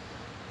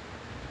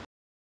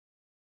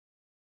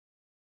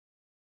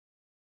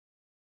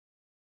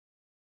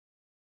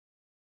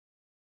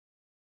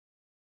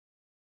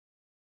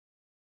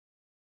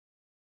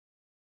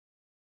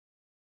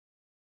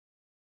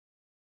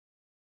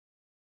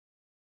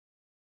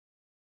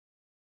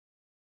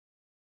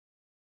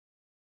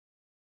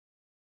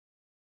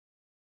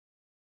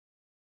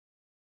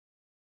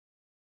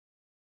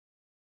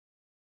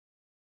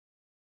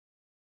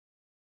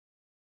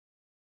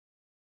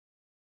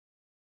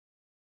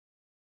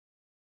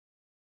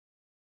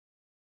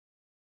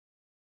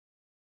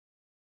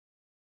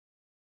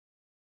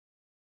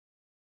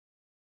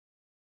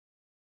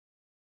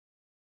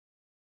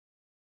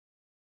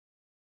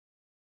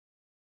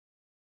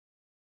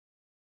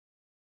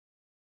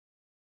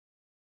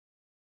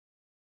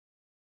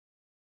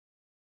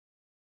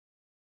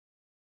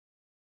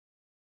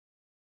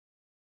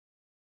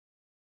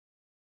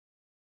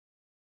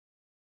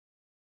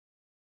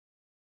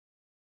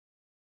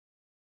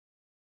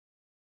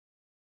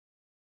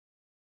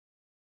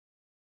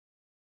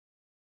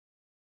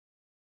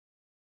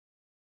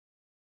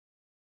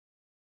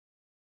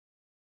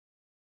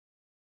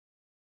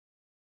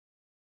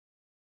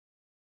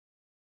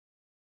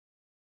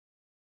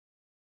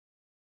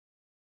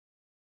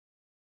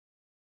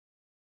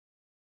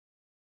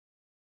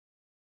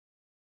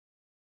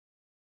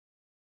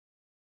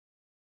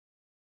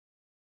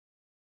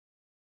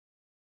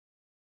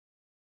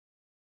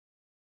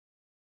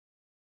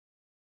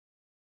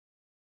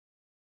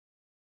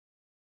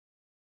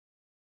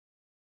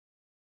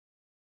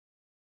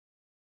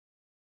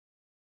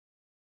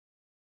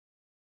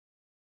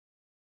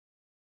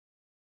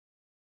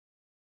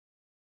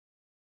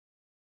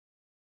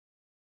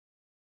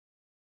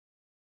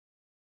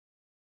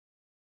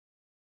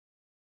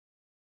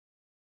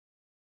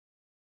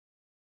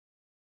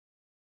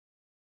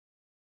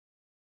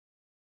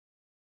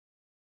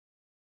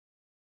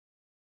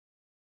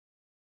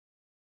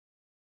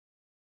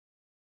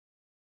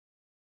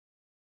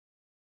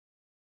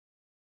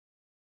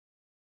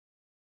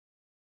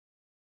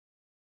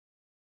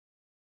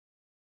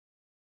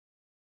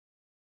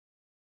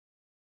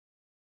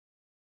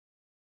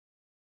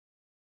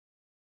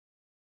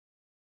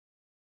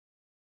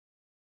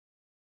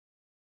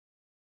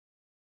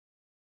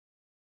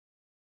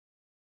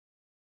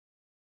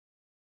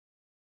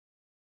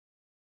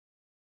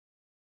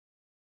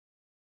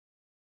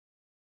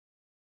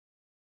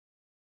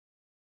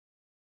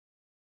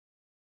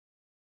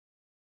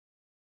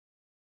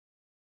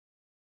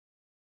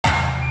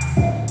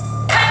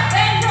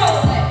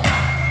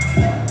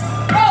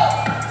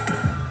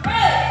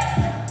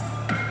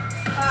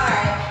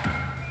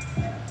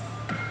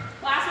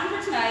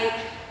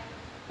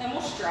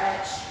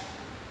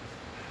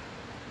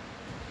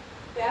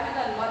 We haven't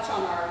done much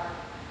on our,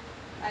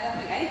 I don't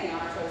think anything on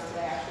our toes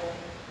today actually.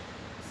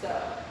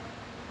 So.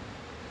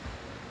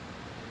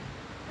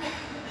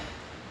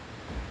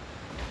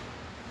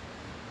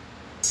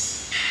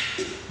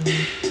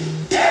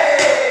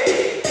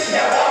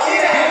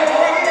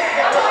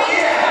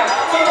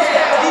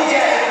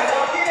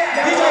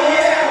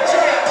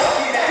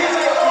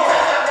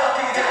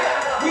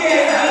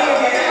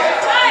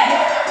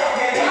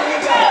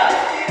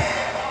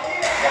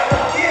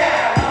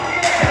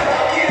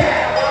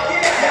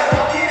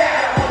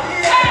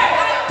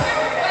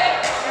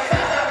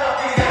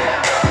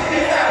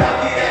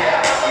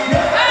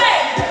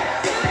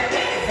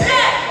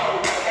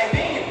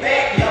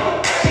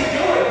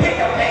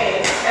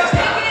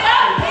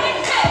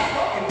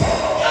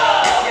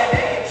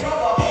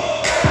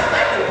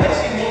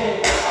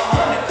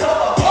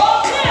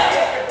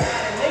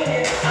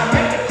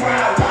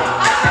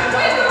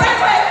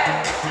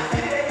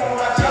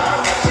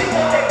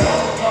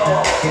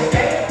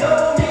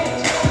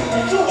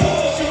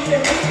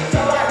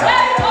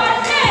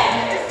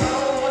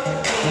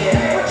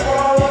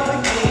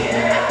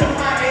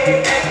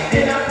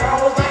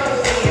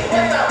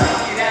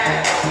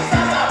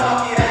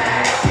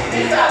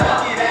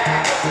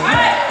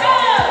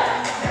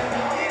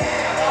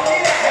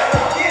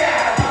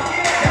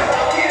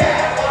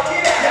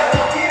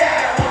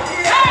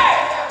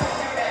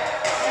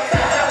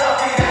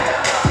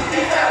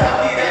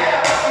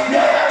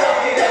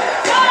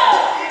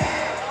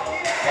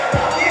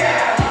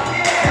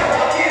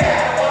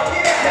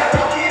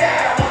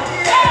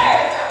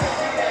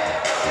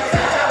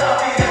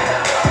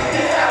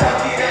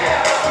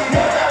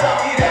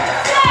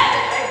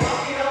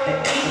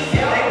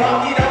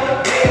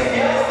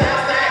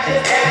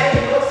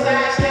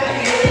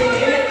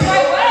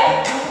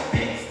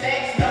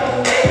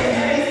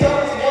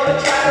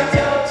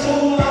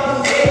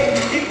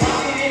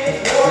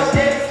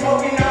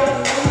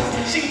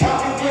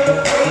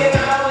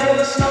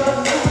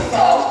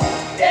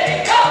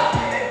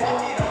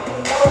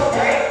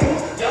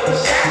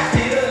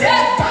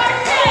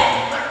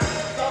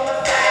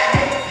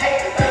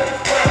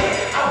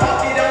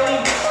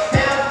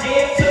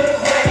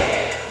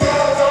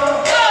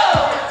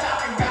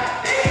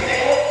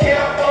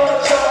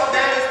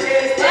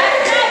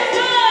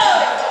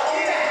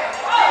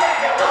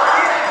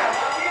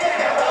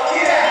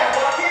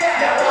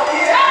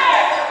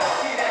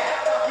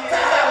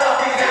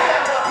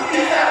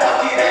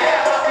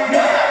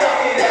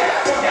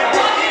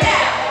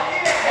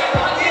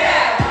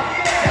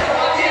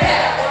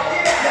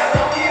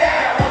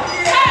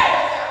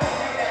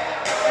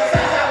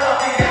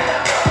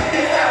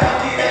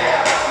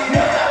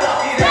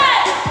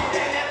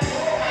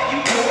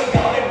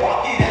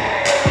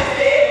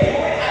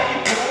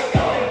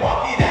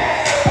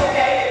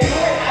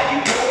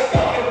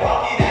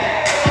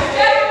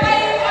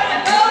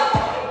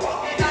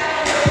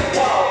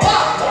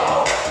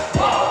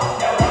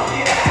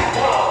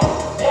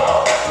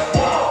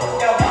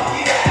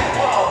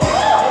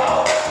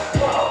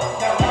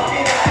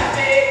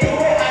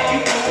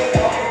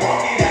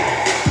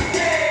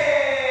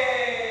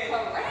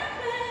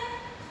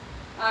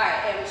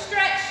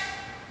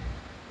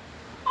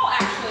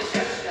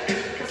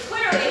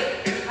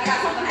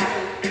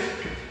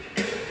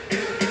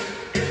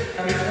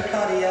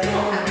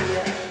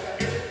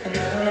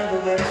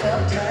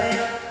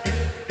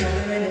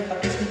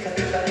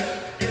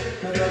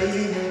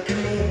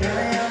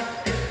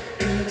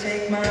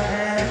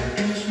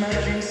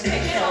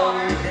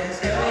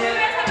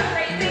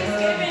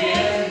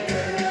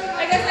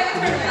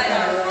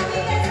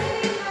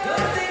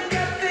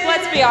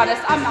 Let's be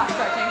honest, I'm not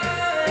stretching.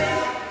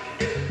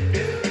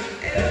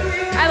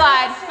 I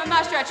lied, I'm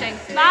not stretching.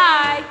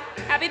 Bye.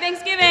 Happy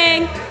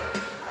Thanksgiving.